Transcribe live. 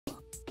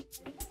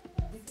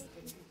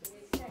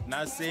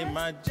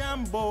Nasema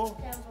jambo,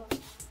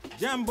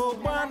 jambo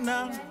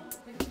bwana,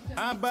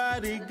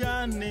 habari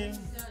gani,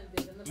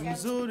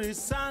 mzuri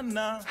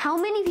sana. How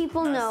many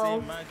people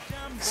know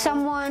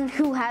someone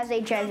who has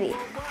HIV?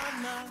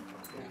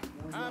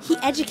 He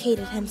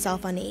educated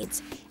himself on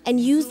AIDS and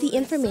used the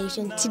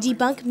information to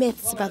debunk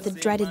myths about the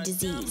dreaded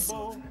disease.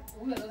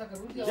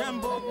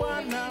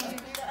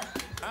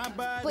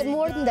 But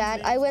more than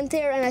that, I went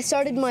there and I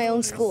started my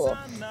own school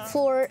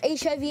for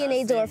HIV and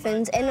AIDS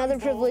orphans and other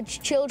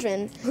privileged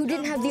children who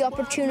didn't have the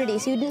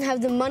opportunities, who didn't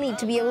have the money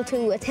to be able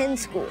to attend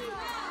school.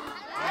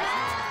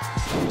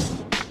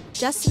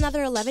 Just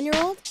another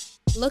 11-year-old?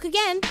 Look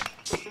again.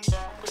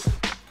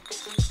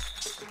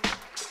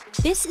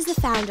 This is the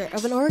founder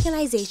of an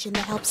organization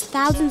that helps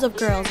thousands of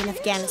girls in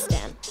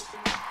Afghanistan.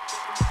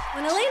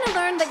 When Alaina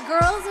learned that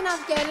girls in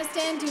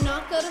Afghanistan do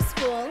not go to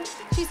school,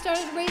 she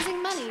started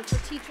raising money for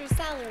teachers'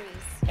 salaries.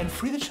 And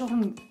Free the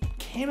Children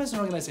came as an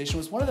organization,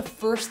 was one of the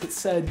first that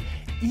said,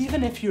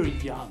 even if you're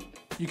young,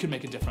 you can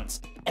make a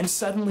difference. And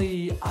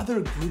suddenly other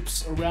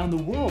groups around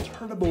the world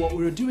heard about what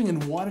we were doing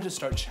and wanted to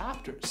start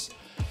chapters.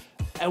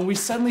 And we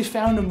suddenly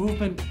found a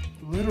movement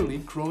literally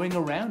growing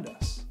around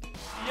us.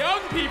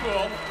 Young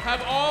people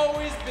have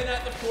always been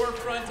at the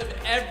forefront of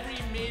every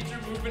major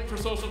movement for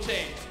social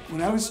change.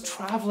 When I was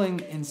traveling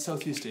in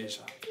Southeast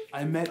Asia,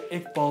 I met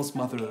Iqbal's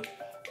mother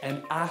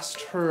and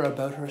asked her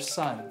about her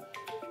son.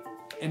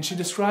 And she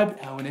described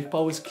how when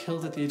Iqbal was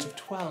killed at the age of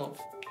 12,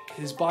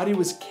 his body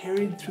was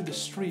carried through the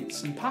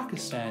streets in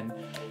Pakistan,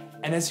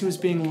 and as he was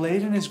being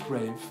laid in his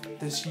grave,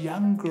 this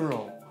young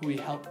girl who he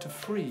helped to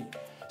free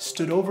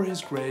stood over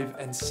his grave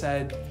and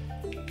said,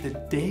 "The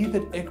day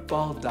that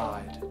Iqbal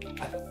died,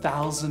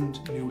 1,000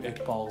 new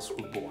Iqbals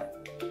were born."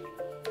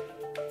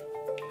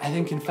 I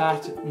think, in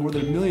fact, more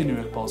than 1 million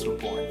new Iqbals were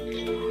born.